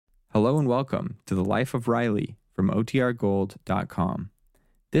Hello and welcome to The Life of Riley from OTRGold.com.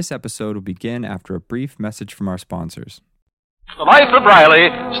 This episode will begin after a brief message from our sponsors. The Life of Riley,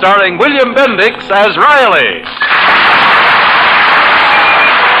 starring William Bendix as Riley.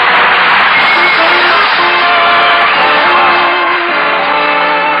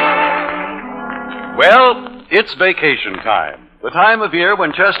 Well, it's vacation time. The time of year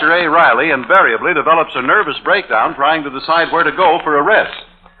when Chester A. Riley invariably develops a nervous breakdown trying to decide where to go for a rest.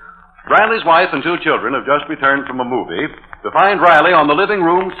 Riley's wife and two children have just returned from a movie to find Riley on the living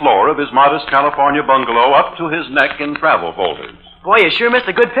room floor of his modest California bungalow up to his neck in travel folders. Boy, you sure missed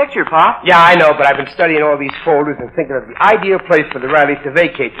a good picture, Pop. Yeah, I know, but I've been studying all these folders and thinking of the ideal place for the Rileys to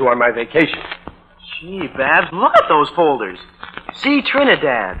vacate to on my vacation. Gee, Babs, look at those folders. See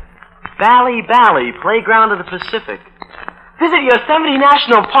Trinidad, Bali, Playground of the Pacific. Visit Yosemite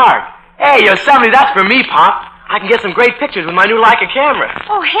National Park. Hey, Yosemite, that's for me, Pop. I can get some great pictures with my new Leica camera.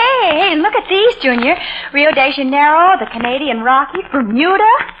 Oh, hey, and look at these, Junior. Rio de Janeiro, the Canadian Rockies,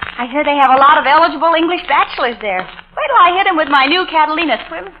 Bermuda. I hear they have a lot of eligible English bachelors there. Wait till I hit them with my new Catalina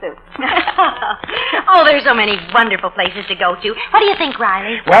swimsuit. Oh, there's so many wonderful places to go to. What do you think,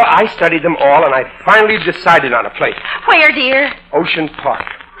 Riley? Well, I studied them all, and I finally decided on a place. Where, dear? Ocean Park.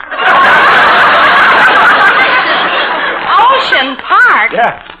 Ocean Park?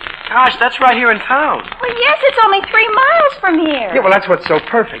 Yeah. Gosh, that's right here in town. Well, yes, it's only 3 miles from here. Yeah, well, that's what's so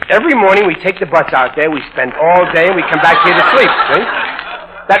perfect. Every morning we take the bus out there, we spend all day, and we come back here to sleep, see?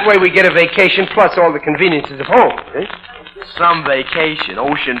 That way we get a vacation plus all the conveniences of home, see? Some vacation,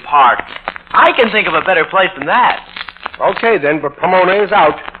 Ocean Park. I can think of a better place than that. Okay, then, but Pomona is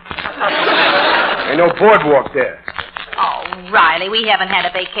out. Ain't no boardwalk there. Oh, Riley, we haven't had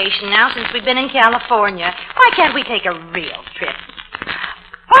a vacation now since we've been in California. Why can't we take a real trip?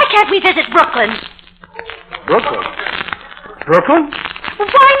 Why can't we visit Brooklyn? Brooklyn? Brooklyn?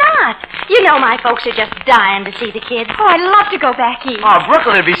 Well, why not? You know my folks are just dying to see the kids. Oh, I'd love to go back east. Oh,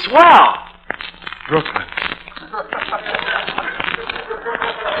 Brooklyn would be swell. Brooklyn.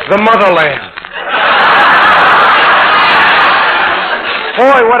 The motherland.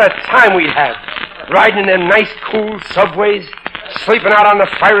 Boy, what a time we'd have. Riding in them nice, cool subways, sleeping out on the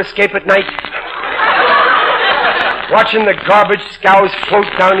fire escape at night, watching the garbage scows float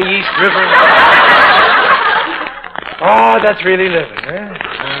down the East River. Oh, that's really living, huh?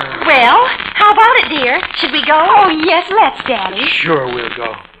 Well, how about it, dear? Should we go? Oh, yes, let's, Daddy. Sure we'll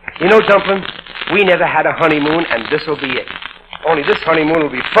go. You know, Dumplin', we never had a honeymoon, and this'll be it. Only this honeymoon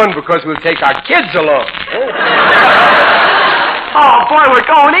will be fun because we'll take our kids along. Oh, boy, we're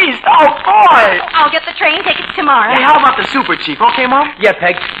going east. Oh, boy. I'll get the train tickets tomorrow. Hey, how about the Super Chief? Okay, Mom? Yeah,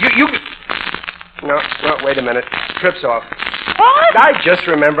 Peg, you... No, wait a minute. Trip's off. What? I just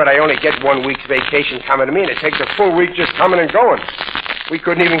remembered I only get 1 week's vacation coming to me, and it takes a full week just coming and going. We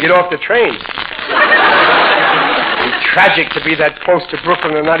couldn't even get off the train. It's tragic to be that close to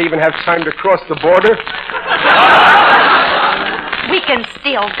Brooklyn and not even have time to cross the border. We can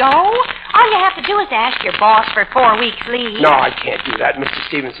still go. All you have to do is ask your boss for 4 weeks' leave. No, I can't do that. Mr.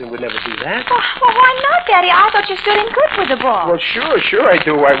 Stevenson would never do that. Well, why not, Daddy? I thought you stood in good for the boss. Well, sure I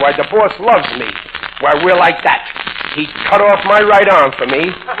do. Why, the boss loves me. Why, we're like that. He'd cut off my right arm for me.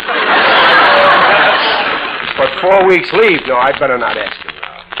 But 4 weeks' leave? No, I'd better not ask him.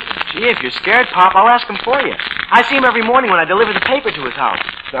 Gee, if you're scared, Pop, I'll ask him for you. I see him every morning when I deliver the paper to his house.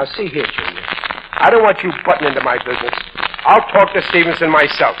 Now, see here, Junior. I don't want you butting into my business. I'll talk to Stevenson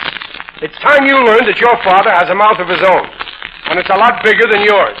myself. It's time you learned that your father has a mouth of his own, and it's a lot bigger than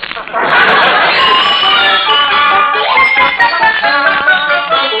yours.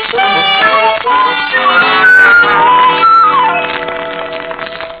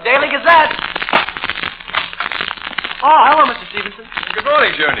 Daily Gazette. Oh, hello, Mr. Stevenson. Good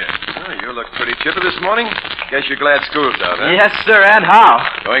morning, Junior. Oh, you look pretty chipper this morning. Guess you're glad school's out, huh? Yes, sir, and how?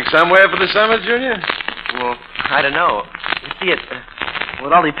 Going somewhere for the summer, Junior? Well, I don't know. You see, it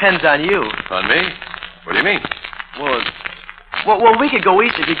all depends on you. On me? What do you mean? Well, we could go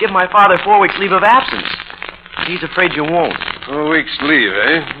east if you give my father 4 weeks' leave of absence. He's afraid you won't. 4 weeks' leave,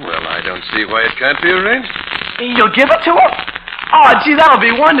 eh? Well, I don't see why it can't be arranged. You'll give it to him? Oh, gee, that'll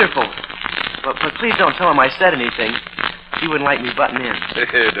be wonderful. But please don't tell him I said anything. He wouldn't like me butting in.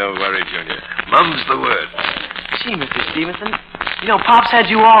 Don't worry, Junior. Mum's the word. Gee, Mr. Stevenson, you know, Pop's had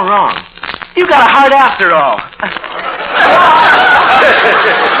you all wrong. You got a heart after all.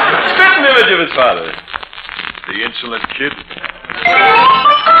 Spitting image of his father. The insolent kid.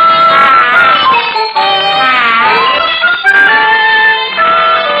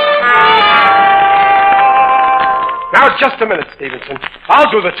 Now, just a minute, Stevenson.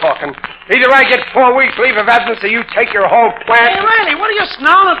 I'll do the talking. Either I get 4 weeks leave of absence or you take your whole plant. Hey, Riley, what are you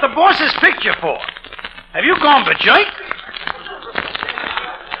snarling at the boss's picture for? Have you gone berserk?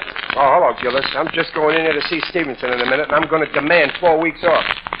 Oh, hello, Gillis. I'm just going in there to see Stevenson in a minute, and I'm going to demand 4 weeks off.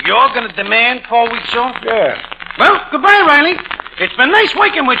 You're going to demand 4 weeks off? Yeah. Well, goodbye, Riley. It's been nice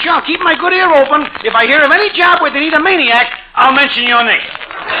working with you. I'll keep my good ear open. If I hear of any job where they need a maniac, I'll mention your name.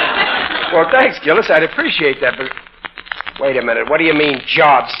 Well, thanks, Gillis. I'd appreciate that, but... Wait a minute. What do you mean,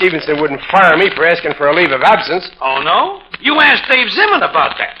 job? Stevenson wouldn't fire me for asking for a leave of absence. Oh, no? You asked Dave Zimmern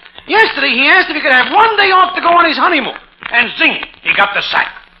about that. Yesterday, he asked if he could have 1 day off to go on his honeymoon. And zing, he got the sack.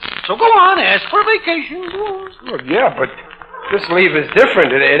 So go on, ask for a vacation. Go on. Well, yeah, but this leave is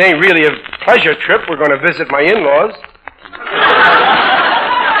different. It ain't really a pleasure trip. We're going to visit my in-laws.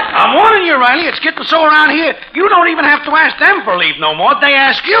 I'm warning you, Riley. It's getting so around here, you don't even have to ask them for leave no more. They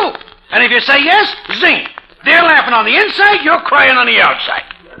ask you. And if you say yes, zing. They're laughing on the inside, you're crying on the outside.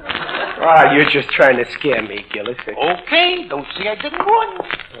 Ah, you're just trying to scare me, Gillis. Okay, don't say I didn't warn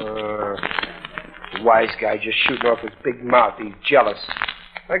you. Wise guy just shooting off his big mouth. He's jealous.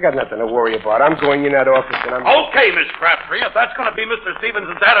 I got nothing to worry about. I'm going in that office and I'm... Okay, Miss Crabtree, if that's going to be Mr.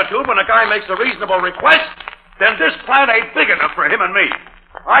 Stevenson's attitude when a guy makes a reasonable request, then this plant ain't big enough for him and me.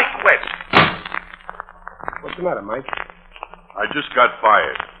 I quit. What's the matter, Mike? I just got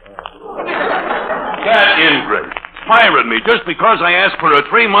fired. That ingrate fired me just because I asked for a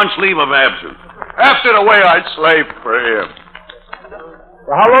 3 months leave of absence. After the way I slaved for him.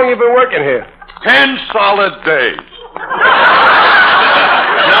 Well, how long you been working here? 10 solid days.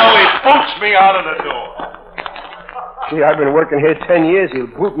 Now he boots me out of the door. Gee, I've been working here 10 years. He'll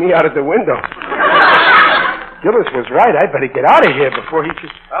boot me out of the window. Gillis was right. I'd better get out of here before he...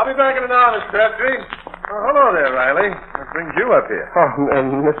 I'll be back in an hour, Miss Crabtree. Oh, hello there, Riley. What brings you up here? Oh,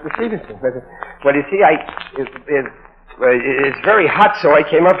 Mr. Stevenson. Well, you see, it's very hot, so I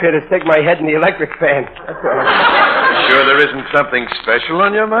came up here to stick my head in the electric fan. That's all. Sure there isn't something special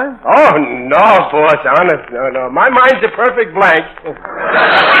on your mind? Oh, no, boss. Honest, no. My mind's a perfect blank. Well,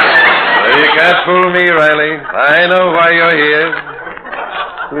 you can't fool me, Riley. I know why you're here.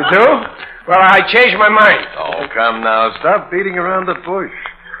 You do? Well, I changed my mind. Oh, come now. Stop beating around the bush.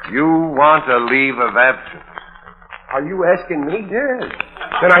 You want a leave of absence. Are you asking me? Yes.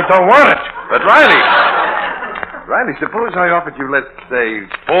 Then I don't want it. But, Riley, suppose I offered you, let's say,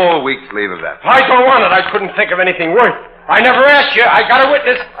 4 weeks leave of absence. I don't want it. I couldn't think of anything worse. I never asked you. I got a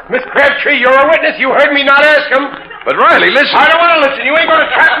witness. Miss Crabtree, you're a witness. You heard me not ask him. But, Riley, listen. I don't want to listen. You ain't going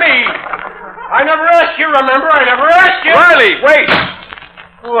to trap me. I never asked you, remember? I never asked you. Riley, wait.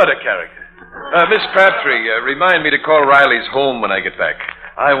 What a character. Miss Crabtree, remind me to call Riley's home when I get back.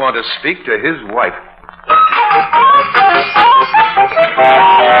 I want to speak to his wife.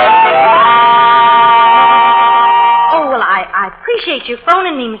 Oh, well, I appreciate you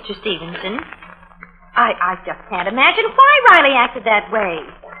phoning me, Mr. Stevenson. I just can't imagine why Riley acted that way.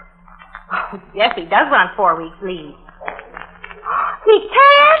 Oh, yes, he does want 4 weeks leave. He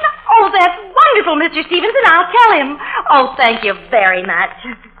can? Oh, that's wonderful, Mr. Stevenson. I'll tell him. Oh, thank you very much.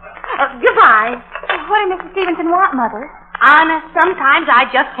 Goodbye. What did Mr. Stevenson want, Mother? Honest, sometimes I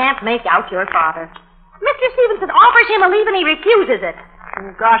just can't make out your father. Mr. Stevenson offers him a leave and he refuses it.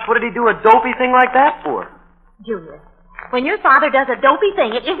 Oh, gosh, what did he do a dopey thing like that for? Junior, when your father does a dopey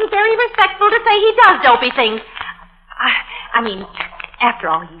thing, it isn't very respectful to say he does dopey things. I mean, after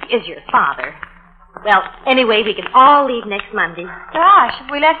all, he is your father. Well, anyway, we can all leave next Monday. Gosh,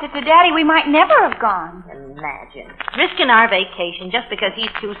 if we left it to Daddy, we might never have gone. Imagine. Risking our vacation just because he's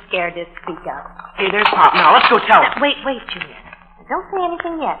too scared to speak up. Hey, there's Pop now. Let's go tell him. Wait, Junior. Don't say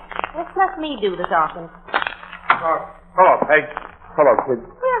anything yet. Let's let me do the talking. Hello, Peg. Hello, kid.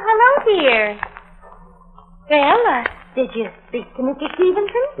 Well, hello, dear. Well, did you speak to Mr.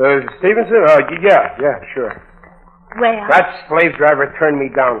 Stevenson? Stevenson? Yeah, sure. Well... That slave driver turned me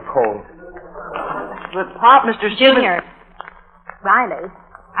down cold. But, Pop, Mr. Junior. Riley,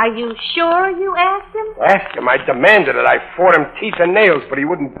 are you sure you asked him? Asked him. I demanded it. I fought him teeth and nails, but he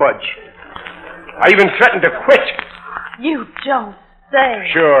wouldn't budge. I even threatened to quit. You don't say.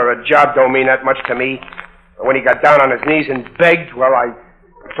 Sure, a job don't mean that much to me. But when he got down on his knees and begged, well, I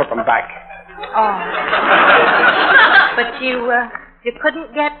took him back. Oh. But you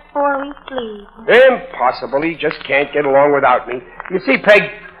couldn't get 4 weeks leave. Impossible. He just can't get along without me. You see,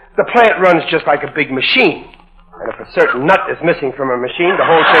 Peg, the plant runs just like a big machine. And if a certain nut is missing from a machine, the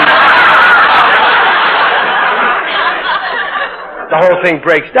whole thing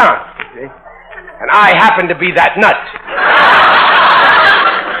breaks down. See? And I happen to be that nut.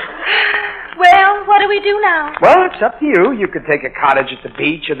 Well, what do we do now? Well, it's up to you. You could take a cottage at the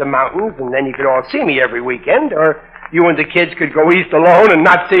beach or the mountains, and then you could all see me every weekend. Or You and the kids could go east alone and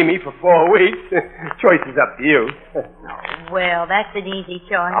not see me for 4 weeks. Choice is up to you. Well, that's an easy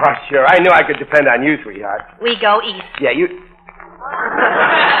choice. Oh, sure. I knew I could depend on you, sweetheart. We go east. Yeah, you...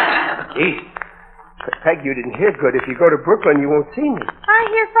 East? Peg, you didn't hear good. If you go to Brooklyn, you won't see me. I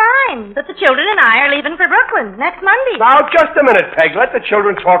hear fine. But the children and I are leaving for Brooklyn next Monday. Now, just a minute, Peg. Let the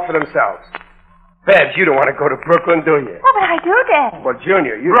children talk for themselves. Babs, you don't want to go to Brooklyn, do you? Oh, but I do, Daddy. Well,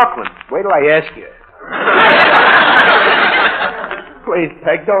 Junior, you... Brooklyn. Wait till I ask you. Please,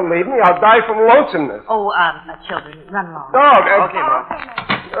 Peg, don't leave me. I'll die from lonesomeness. Oh, children, run along. No, okay, Mom.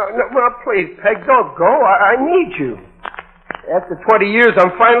 No, please, Peg, don't go. I need you. After 20 years,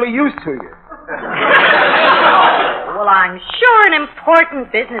 I'm finally used to you. Well, I'm sure an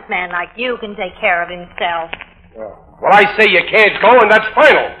important businessman like you can take care of himself. Well, I say you can't go, and that's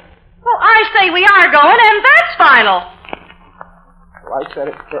final. Well, I say we are going, and that's final. Well, I said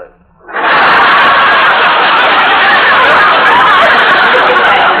it first.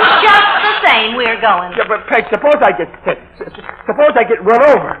 Just the same, we're going. Yeah, but Peg, suppose I get sick. Suppose I get run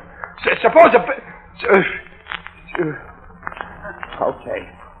over. Suppose Okay.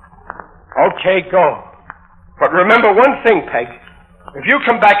 Okay, go. But remember one thing, Peg. If you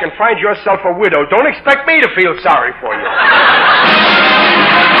come back and find yourself a widow, don't expect me to feel sorry for you.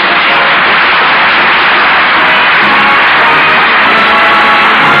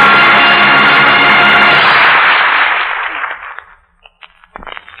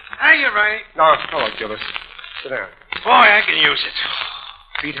 Are you right? No, hello, Gillis. Sit down. Boy, I can use it.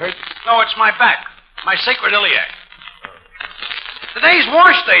 Feet hurt? No, it's my back. My sacred iliac. Today's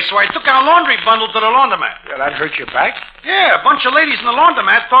wash day, so I took our laundry bundle to the laundromat. Yeah, that hurt your back? Yeah, a bunch of ladies in the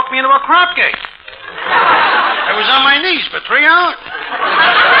laundromat talked me into a crop cake. I was on my knees for 3 hours.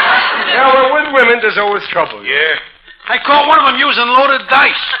 Yeah, well, with women, there's always trouble. Yeah. I caught one of them using loaded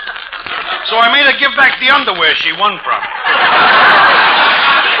dice. So I made her give back the underwear she won from.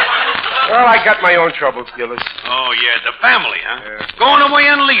 Well, I got my own troubles, Gillis. Oh, yeah, the family, huh? Yeah. Going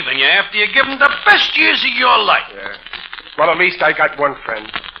away and leaving you after you give them the best years of your life. Yeah. Well, at least I got one friend.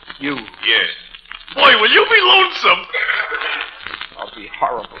 You. Yeah. Boy, will you be lonesome? I'll be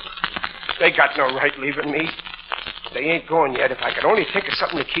horrible. They got no right leaving me. They ain't going yet. If I could only think of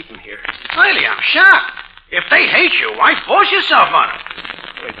something to keep them here. Riley, I'm shocked. If they hate you, why force yourself on them?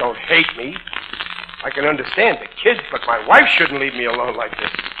 They don't hate me. I can understand the kids, but my wife shouldn't leave me alone like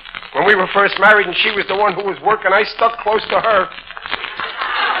this. When we were first married and she was the one who was working, I stuck close to her.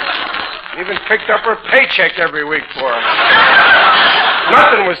 Even picked up her paycheck every week for her.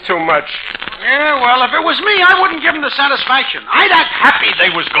 Nothing was too much. Yeah, well, if it was me, I wouldn't give them the satisfaction. I'd act happy they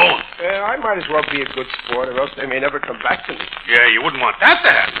was going. Yeah, I might as well be a good sport, or else they may never come back to me. Yeah, you wouldn't want that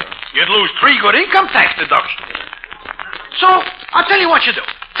to happen. You'd lose 3 good income tax deductions. So, I'll tell you what you do.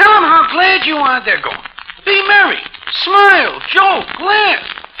 Tell them how glad you are they're going. Be merry. Smile, joke, laugh.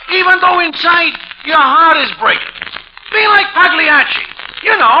 Even though inside your heart is breaking. Be like Pagliacci.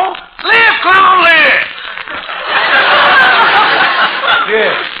 You know, live, clown, live.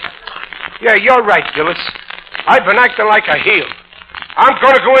 Yeah, you're right, Gillis. I've been acting like a heel. I'm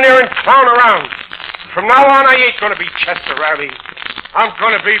going to go in there and clown around. From now on, I ain't going to be Chester Riley. I'm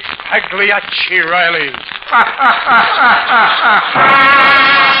going to be Pagliacci Riley.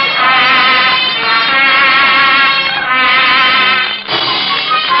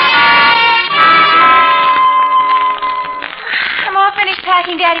 Finished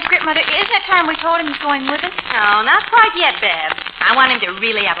packing Daddy's grip, Mother. Isn't it time we told him he's going with us? No, not quite yet, Babs. I want him to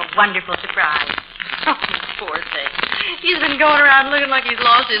really have a wonderful surprise. Oh, poor thing. He's been going around looking like he's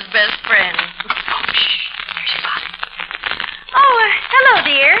lost his best friend. Oh, shh. There's your father. Oh, hello,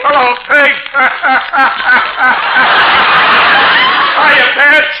 dear. Hello, Peg. Hiya,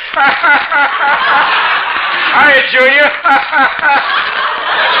 Pets. Hiya, Junior.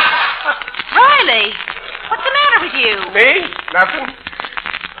 Riley, what's the matter with you? Me? Nothing.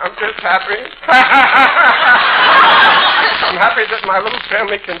 I'm just happy. I'm happy that my little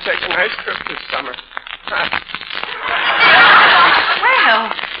family can take a nice trip this summer. Well,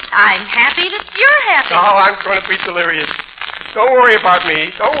 I'm happy that you're happy. Oh, I'm going to be delirious. Don't worry about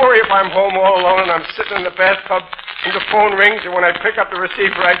me. Don't worry if I'm home all alone and I'm sitting in the bathtub and the phone rings, and when I pick up the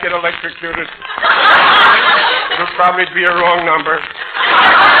receiver, I get electrocuted. It'll probably be a wrong number.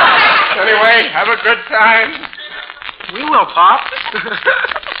 Anyway, have a good time. We will, Pop.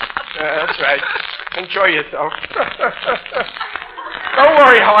 That's right. Enjoy yourself. Don't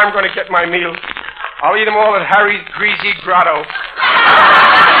worry how I'm going to get my meals. I'll eat them all at Harry's Greasy Grotto.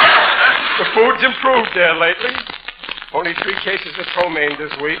 The food's improved there lately. Only 3 cases of ptomaine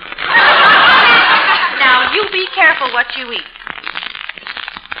this week. Now, you be careful what you eat.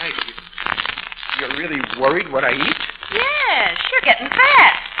 Hey, You're really worried what I eat? Yes, you're getting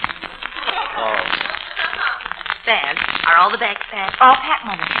fat. Oh. Dad, are all the bags packed? All packed,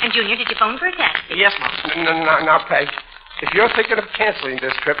 Mother. And Junior, did you phone for a taxi? Yes, Mom. No, Peg. If you're thinking of canceling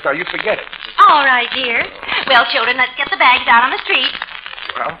this trip, now you forget it. All right, dear. Well, children, let's get the bags out on the street.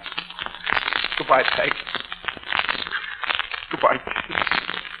 Well, goodbye, Peg. Goodbye.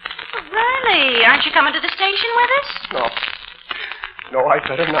 Oh, Riley, aren't you coming to the station with us? No, I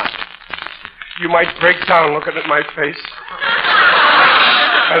better not. You might break down looking at my face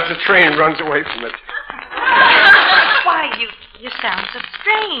as the train runs away from it. Why, you sound so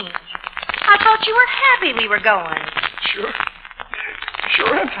strange. I thought you were happy we were going. Sure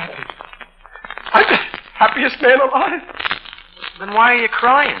I'm happy. I'm the happiest man alive. Then why are you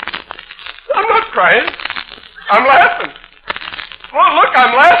crying? I'm not crying. I'm laughing. Oh, look,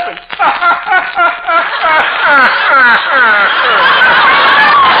 I'm laughing.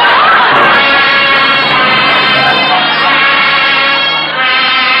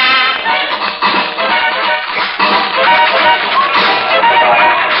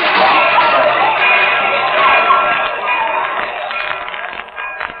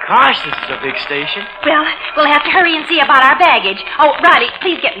 Gosh, this is a big station. Well, we'll have to hurry and see about our baggage. Oh, Riley,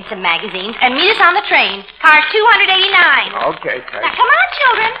 please get me some magazines and meet us on the train. Car 289. Okay, Peg. Now, come on,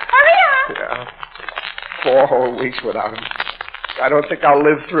 children. Hurry up. Yeah. 4 whole weeks without him. I don't think I'll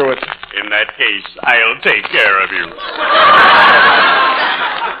live through it. In that case, I'll take care of you.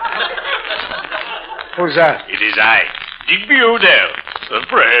 Who's that? It is I, Digby Odell, the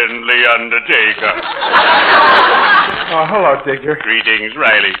friendly undertaker. Oh, hello, Digger. Greetings,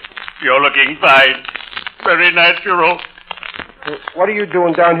 Riley. You're looking fine. Very natural. What are you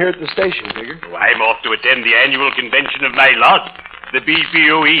doing down here at the station, Digger? Oh, I'm off to attend the annual convention of my lot, the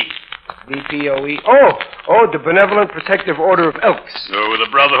BPOE. BPOE? Oh, the Benevolent Protective Order of Elks. Oh, the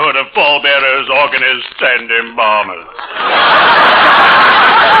Brotherhood of Pallbearers, Organists, and Embalmers.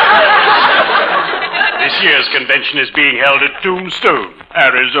 This year's convention is being held at Tombstone,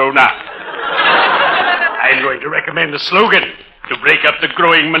 Arizona. I'm going to recommend a slogan to break up the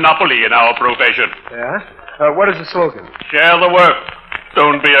growing monopoly in our profession. Yeah? What is the slogan? Share the work.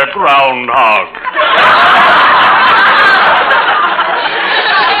 Don't be a groundhog.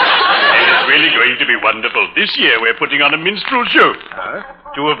 And it's really going to be wonderful. This year we're putting on a minstrel show.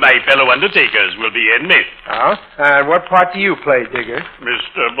 Two of my fellow undertakers will be in it. And what part do you play, Digger?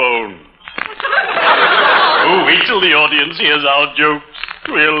 Mr. Bones. Oh, wait till the audience hears our jokes.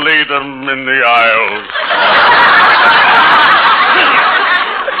 We'll lay them in the aisles.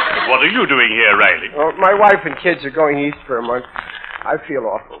 What are you doing here, Riley? Oh, my wife and kids are going east for a month. I feel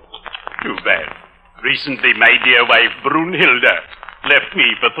awful. Too bad. Recently, my dear wife, Brunhilde, left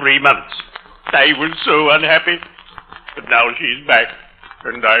me for 3 months. I was so unhappy. But now she's back,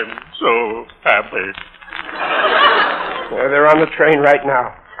 and I'm so happy. Yeah, they're on the train right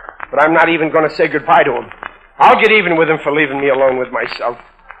now. But I'm not even going to say goodbye to them. I'll get even with them for leaving me alone with myself.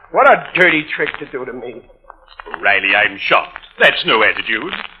 What a dirty trick to do to me. Riley, I'm shocked. That's no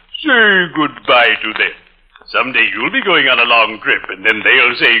attitude. Say goodbye to them. Someday you'll be going on a long trip, and then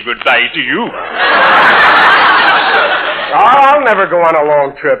they'll say goodbye to you. I'll never go on a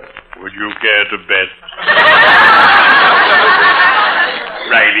long trip. Would you care to bet?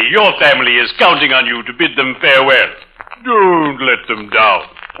 Riley, your family is counting on you to bid them farewell. Don't let them down.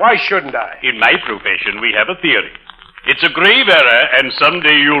 Why shouldn't I? In my profession, we have a theory. It's a grave error, and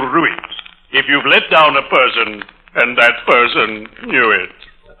someday you'll rue it. If you've let down a person, and that person knew it.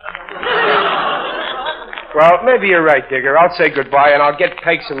 Well, maybe you're right, Digger. I'll say goodbye, and I'll get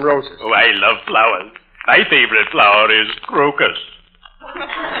Peg some roses. Oh, I love flowers. My favorite flower is crocus.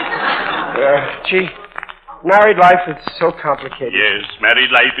 Gee, married life is so complicated. Yes,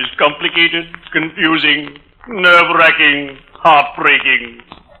 married life is complicated, confusing, nerve-wracking, heartbreaking.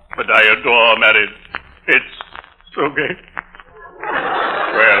 But I adore marriage. It's so gay.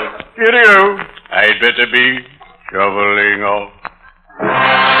 Well, cheerio. I'd better be shoveling off.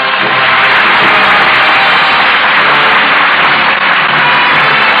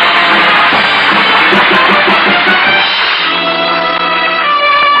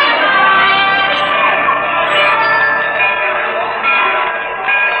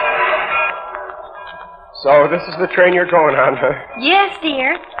 So this is the train you're going on, huh? Yes,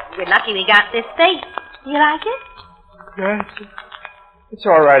 dear. We're lucky we got this space. Do you like it? Yeah, it's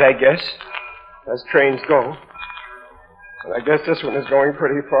all right, I guess, as trains go. But I guess this one is going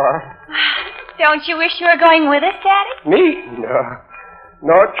pretty far. Don't you wish you were going with us, Daddy? Me?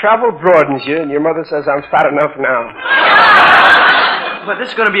 No, travel broadens you, and your mother says I'm fat enough now. But this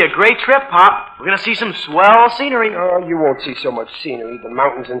is going to be a great trip, Pop. We're going to see some swell scenery. Oh, you won't see so much scenery. The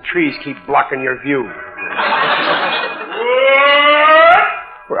mountains and trees keep blocking your view.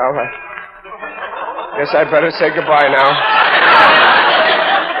 Well, I guess I better say goodbye now.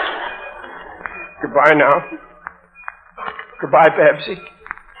 Goodbye now. Goodbye, Babsy.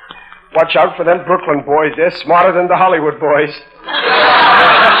 Watch out for them Brooklyn boys. They're smarter than the Hollywood boys.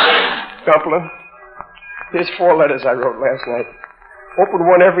 Dumplin', here's 4 letters I wrote last night. Open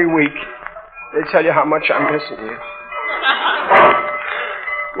one every week. They tell you how much I'm missing you.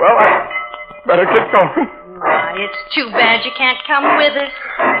 Well, I better get going. Why, it's too bad you can't come with us.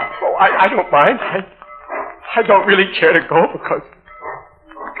 Oh, I don't mind. I don't really care to go because...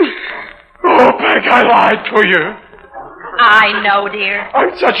 Oh, Peg, I lied to you. I know, dear.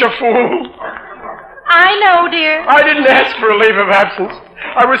 I'm such a fool. I know, dear. I didn't ask for a leave of absence.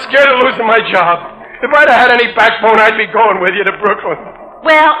 I was scared of losing my job. If I'd have had any backbone, I'd be going with you to Brooklyn.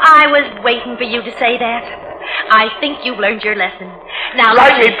 Well, I was waiting for you to say that. I think you've learned your lesson. Now,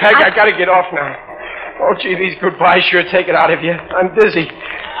 Like listen, me, Peg, I gotta get off now. Oh, gee, these goodbyes sure take it out of you. I'm dizzy.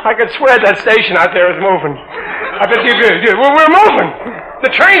 I could swear that station out there is moving. I bet we're moving. The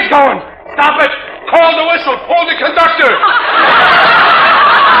train's going. Stop it. Call the whistle. Pull the conductor.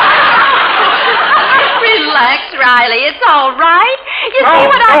 Relax, Riley. It's all right. You see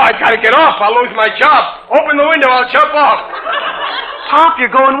what I gotta get off. I'll lose my job. Open the window. I'll jump off. Pop,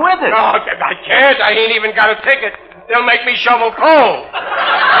 you're going with us. No, I can't. I ain't even got a ticket. They'll make me shovel coal.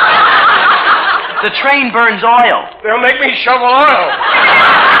 The train burns oil. They'll make me shovel oil.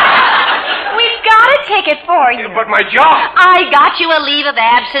 We've got a ticket for you. But my job. I got you a leave of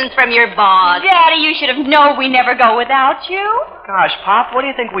absence from your boss. Daddy, you should have known we never go without you. Gosh, Pop, what do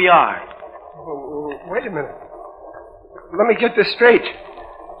you think we are? Wait a minute. Let me get this straight.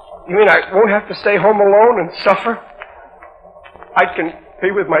 You mean I won't have to stay home alone and suffer? I can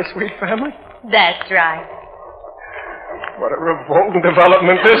be with my sweet family? That's right. What a revolting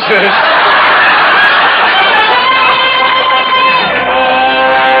development this is.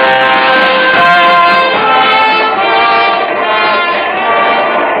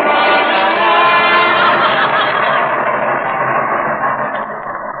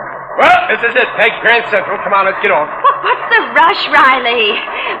 This is it, Peg. Grand Central. Come on, let's get off. What's the rush, Riley?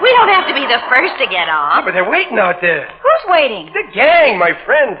 We don't have to be the first to get off. But they're waiting out there. Who's waiting? The gang, my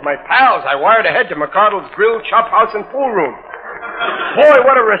friends, my pals. I wired ahead to McCardle's Grill, Chop House, and Pool Room. Boy,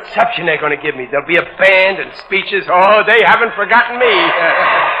 what a reception they're going to give me. There'll be a band and speeches. Oh, they haven't forgotten me.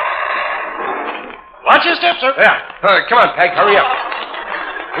 Watch your step, sir. Yeah. Come on, Peg. Hurry up.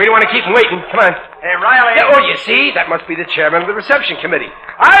 We don't want to keep them waiting. Come on. Hey, Riley. Oh, you see? That must be the chairman of the reception committee.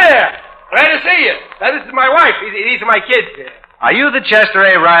 Hi there. Glad to see you. This is my wife. These are my kids. Are you the Chester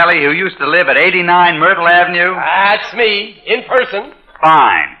A. Riley who used to live at 89 Myrtle Avenue? That's me, in person.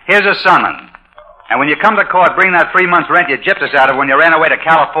 Fine. Here's a summons. And when you come to court, bring that 3 months' rent you gypped us out of when you ran away to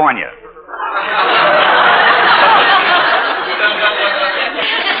California.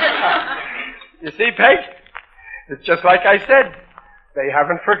 You see, Peg? It's just like I said. They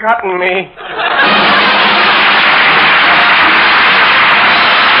haven't forgotten me.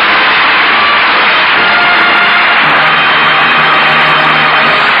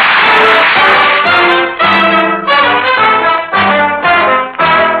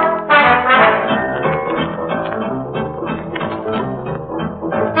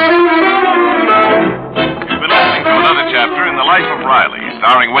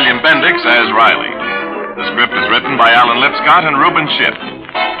 Starring William Bendix as Riley. The script is written by Alan Lipscott and Reuben Schiff.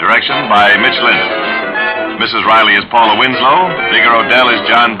 Direction by Mitch Linden. Mrs. Riley is Paula Winslow. Digger Odell is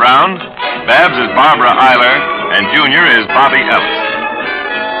John Brown. Babs is Barbara Eiler. And Junior is Bobby Ellis.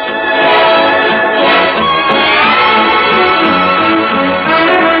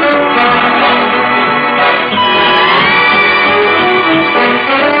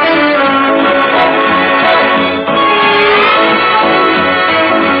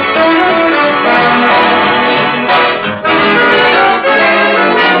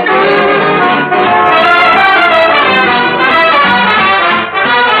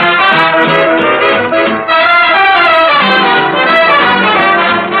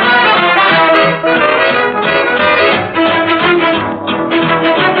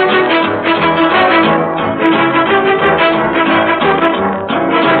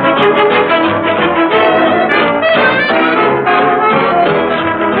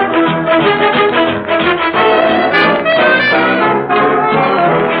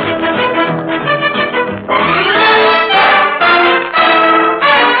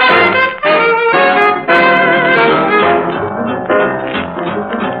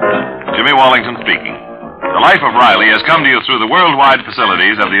 Life of Riley has come to you through the worldwide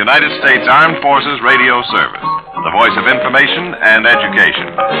facilities of the United States Armed Forces Radio Service, the voice of information and education.